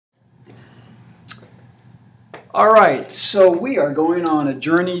All right, so we are going on a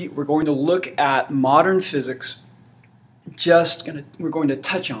journey. We're going to look at modern physics. We're going to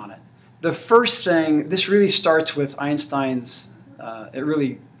touch on it. The first thing, this really starts with Einstein's,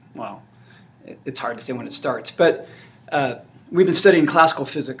 it's hard to say when it starts, but we've been studying classical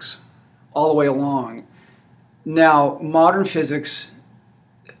physics all the way along. Now, modern physics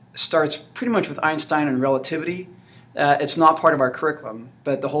starts pretty much with Einstein and relativity. It's not part of our curriculum,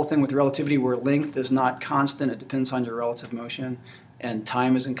 but the whole thing with relativity where length is not constant, it depends on your relative motion, and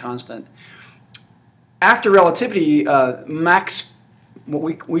time isn't constant. After relativity, what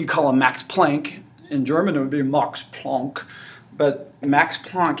we call a Max Planck, in German it would be Max Planck, but Max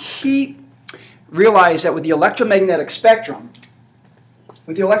Planck, he realized that with the electromagnetic spectrum,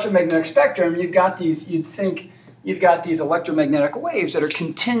 you've got these, you've got these electromagnetic waves that are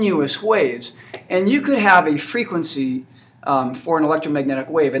continuous waves, and you could have a frequency for an electromagnetic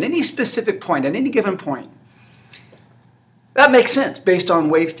wave at any specific point, at any given point. That makes sense based on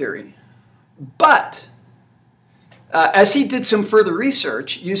wave theory. But as he did some further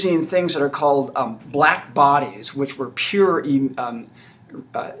research using things that are called black bodies, which were pure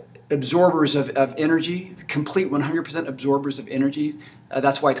absorbers of energy, complete 100% absorbers of energy.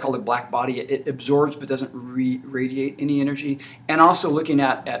 That's why it's called a black body. It absorbs but doesn't radiate any energy. And also looking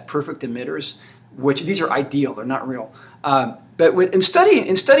at perfect emitters, which these are ideal, they're not real. But in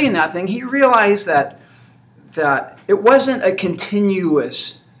studying that thing, he realized that it wasn't a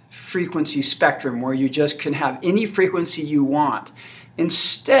continuous frequency spectrum where you just can have any frequency you want.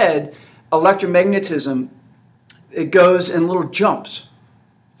 Instead, electromagnetism, it goes in little jumps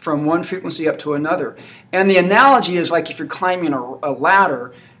from one frequency up to another. And the analogy is like if you're climbing a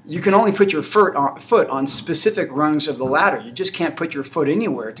ladder, you can only put your foot on specific rungs of the ladder. You just can't put your foot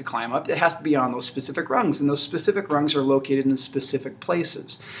anywhere to climb up. It has to be on those specific rungs, and those specific rungs are located in specific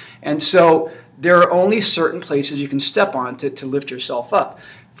places. And so there are only certain places you can step on to lift yourself up.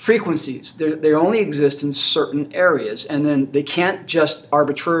 Frequencies, they only exist in certain areas, and then they can't just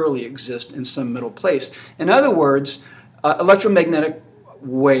arbitrarily exist in some middle place. In other words, electromagnetic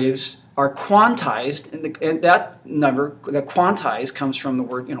waves are quantized, and that number, the quantized, comes from the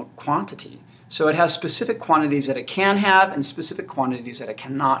word, quantity. So it has specific quantities that it can have and specific quantities that it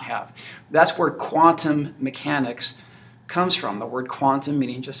cannot have. That's where quantum mechanics comes from, the word quantum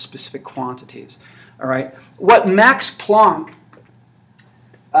meaning just specific quantities. All right. What Max Planck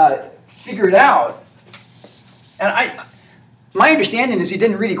figured out, and my understanding is he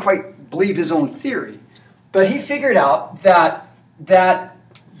didn't really quite believe his own theory, but he figured out that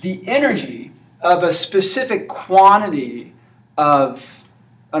the energy of a specific quantity of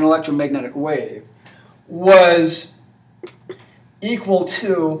an electromagnetic wave was equal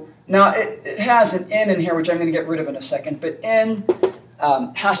to, now it has an N in here which I'm going to get rid of in a second, but N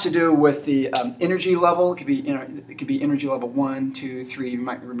has to do with the energy level. It could be energy level 1, 2, 3. You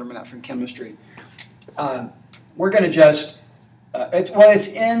might remember that from chemistry. We're going to just it's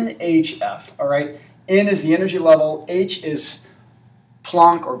NHF. All right. N is the energy level. H is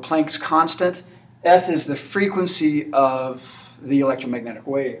Planck or Planck's constant. F is the frequency of the electromagnetic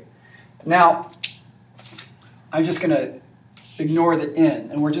wave. Now, I'm just going to ignore the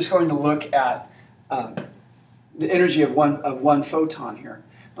N, and we're just going to look at the energy of one photon here.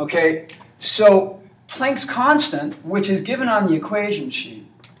 Okay, so Planck's constant, which is given on the equation sheet,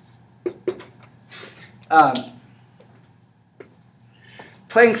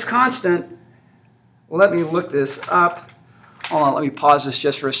 Planck's constant, well, let me look this up. Hold on, let me pause this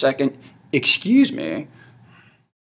just for a second. Excuse me.